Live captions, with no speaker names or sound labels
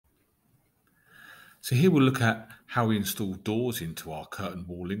So here we'll look at how we install doors into our curtain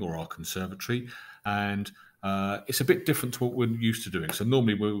walling or our conservatory, and it's a bit different to what we're used to doing. So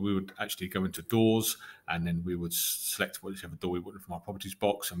normally we would actually go into doors, and then we would select whichever door we wanted from our properties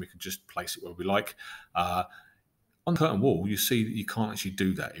box, and we could just place it where we like. On the curtain wall, you see that you can't actually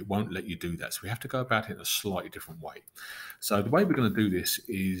do that. It won't let you do that. So we have to go about it in a slightly different way. So the way we're going to do this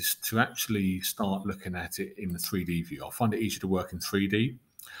is to actually start looking at it in the 3D view. I find it easier to work in 3D.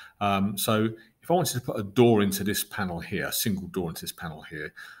 So if I wanted to put a door into this panel here, a single door into this panel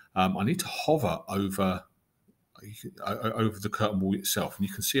here, I need to hover over the curtain wall itself. And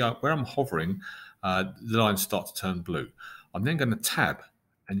you can see where I'm hovering, the lines start to turn blue. I'm then going to tab,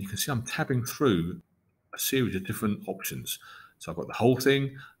 and you can see I'm tabbing through a series of different options. So I've got the whole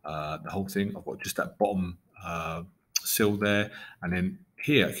thing. I've got just that bottom sill there, and then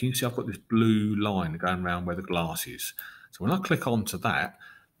here, can you see I've got this blue line going around where the glass is. So when I click onto that,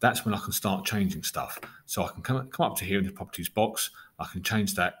 that's when I can start changing stuff. So I can come up to here in the properties box. I can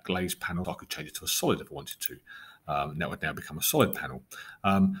change that glazed panel. I could change it to a solid if I wanted to. That would now become a solid panel.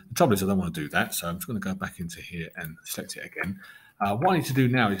 The trouble is I don't want to do that, so I'm just going to go back into here and select it again. What I need to do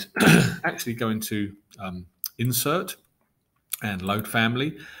now is actually go into Insert and Load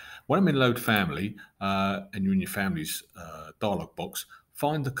Family. When I'm in Load Family and you're in your Family's dialog box,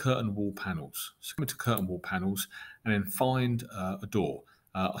 find the curtain wall panels. So come into curtain wall panels and then find a door.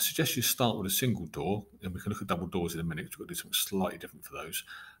 I suggest you start with a single door, and we can look at double doors in a minute because we're going to do something slightly different for those.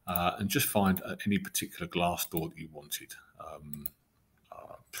 And just find any particular glass door that you wanted. I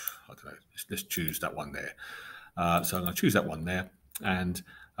don't know, let's choose that one there. So I'm going to choose that one there. And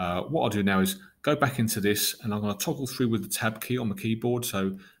what I'll do now is go back into this, and I'm going to toggle through with the tab key on the keyboard.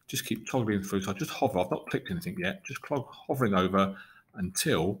 So just keep toggling through. So I just hover. I've not clicked anything yet. Just hovering over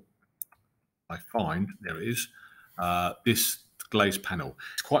until I find, there it is, this glazed panel.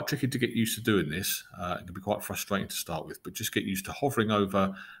 It's quite tricky to get used to doing this. It can be quite frustrating to start with, but just get used to hovering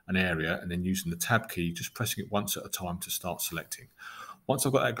over an area and then using the tab key, just pressing it once at a time to start selecting. Once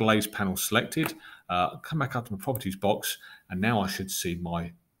I've got that glazed panel selected, come back up to my properties box, and now I should see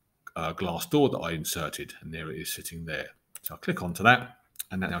my glass door that I inserted, and there it is sitting there. So I'll click onto that,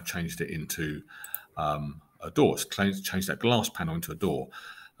 and that now changed it into a door. It's changed that glass panel into a door.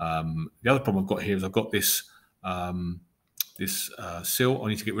 The other problem I've got here is I've got this sill. I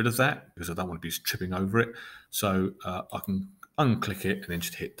need to get rid of that because I don't want to be tripping over it. So I can unclick it and then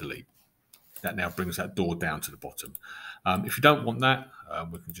just hit delete. That now brings that door down to the bottom. If you don't want that,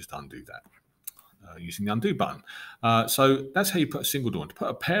 we can just undo that using the undo button. So that's how you put a single door. And to put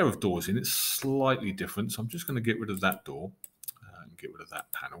a pair of doors in, it's slightly different. So I'm just going to get rid of that door and get rid of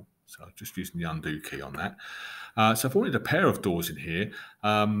that panel. So I'm just using the undo key on that. So if I wanted a pair of doors in here,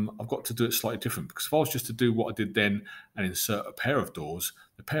 I've got to do it slightly different, because if I was just to do what I did then and insert a pair of doors,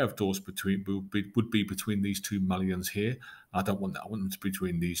 the pair of doors would be between these two mullions here. I don't want that. I want them to be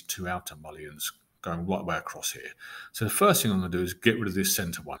between these two outer mullions going right way across here. So the first thing I'm going to do is get rid of this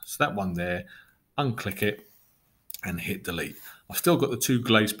center one. So that one there, unclick it and hit delete. I've still got the two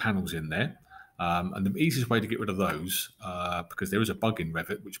glazed panels in there. And the easiest way to get rid of those, because there is a bug in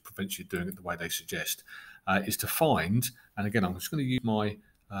Revit which prevents you doing it the way they suggest, is to find, and again, I'm just going to use my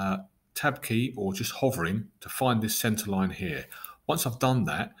tab key or just hovering to find this center line here. Once I've done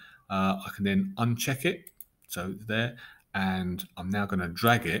that, I can then uncheck it. So there, and I'm now going to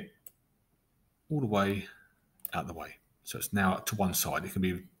drag it all the way out the way. So it's now to one side. It can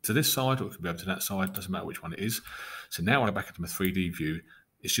be to this side or it can be over to that side. Doesn't matter which one it is. So now when I go back into my 3D view,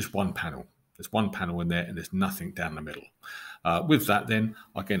 it's just one panel. There's one panel in there and there's nothing down the middle. With that then,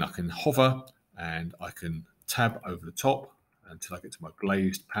 again, I can hover and I can tab over the top until I get to my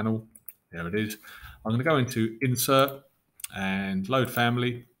glazed panel. There it is. I'm going to go into Insert and Load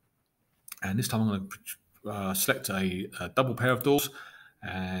Family. And this time I'm going to select a double pair of doors.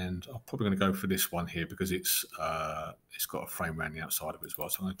 And I'm probably going to go for this one here because it's got a frame around the outside of it as well.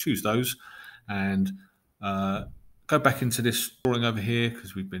 So I'm going to choose those and go back into this drawing over here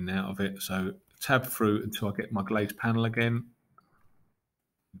because we've been out of it. So tab through until I get my glazed panel again.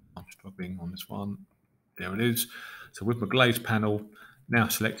 I'm struggling on this one. There it is. So with my glazed panel now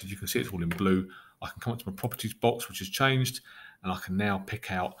selected, you can see it's all in blue. I can come up to my properties box, which has changed, and I can now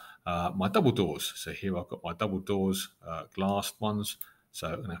pick out my double doors. So here I've got my double doors, glass ones. So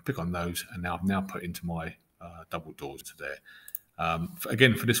I'm going to click on those, and now I've now put into my double doors to there.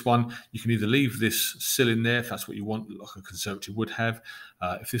 Again, for this one, you can either leave this sill in there if that's what you want, like a conservatory would have.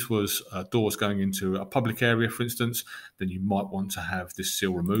 If this was doors going into a public area, for instance, then you might want to have this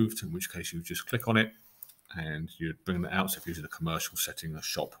sill removed, in which case you would just click on it and you'd bring that out. So if you're using a commercial setting, a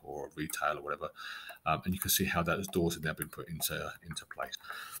shop or a retail or whatever, and you can see how those doors have now been put into place.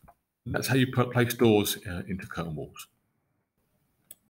 That's how you place doors into curtain walls.